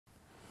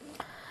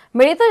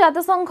मिलित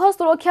जातिसंघ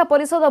सुरक्षा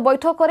परिषद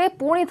बैठक में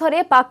पुणी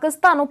थे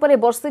पाकिस्तान उपरे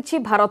बर्षिछि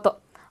भारत।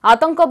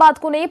 आतंकवाद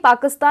को नहीं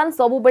पाकिस्तान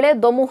सबुबेले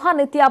दमुहा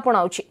नीति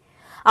आपणाउछि।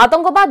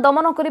 आतंकवाद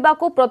दमन करने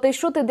को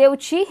प्रतिश्रुति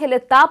देउछि, हेले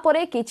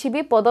तापरे किछि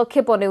भी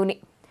पदक्षेप नेउनि।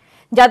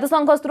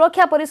 जातिसंघ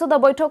सुरक्षा परिषद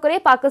बैठक में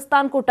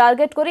पाकिस्तान को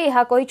टार्गेट करी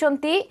यह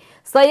कहिसंती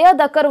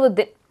सैयद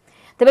अकबरुद्दीन।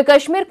 तेबे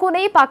कश्मीर को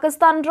नहीं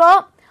पाकिस्तान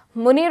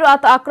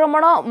मुनीरात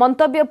आक्रमण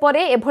मंतव्य पर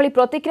एभली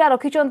प्रतिक्रिया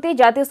रखिंट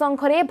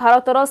जातिसंघ रे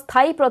भारतर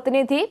स्थायी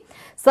प्रतिनिधि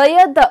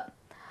सैयद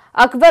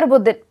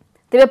अकबरुद्दीन।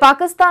 तेबे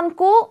पाकिस्तान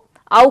को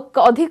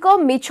अधिक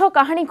मिछ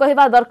कहानी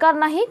कहवा दरकार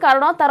नहीं,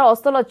 कारण तार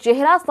असल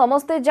चेहरा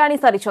समस्ते जानी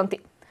सारी।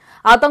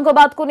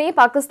 आतंकवाद को नहीं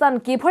पाकिस्तान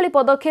किभली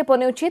पदक्षेप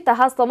नेउछि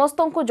ताहा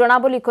समस्तंकु जणा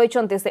बोली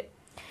कहिसंती से।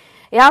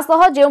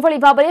 यासह जेभली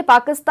भाबरे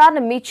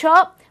पाकिस्तान मिछ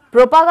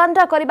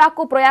प्रोपागांडा करने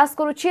को प्रयास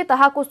करुछि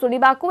ताहाकु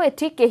सुनिबाकु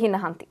एठी केही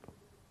नाहांती।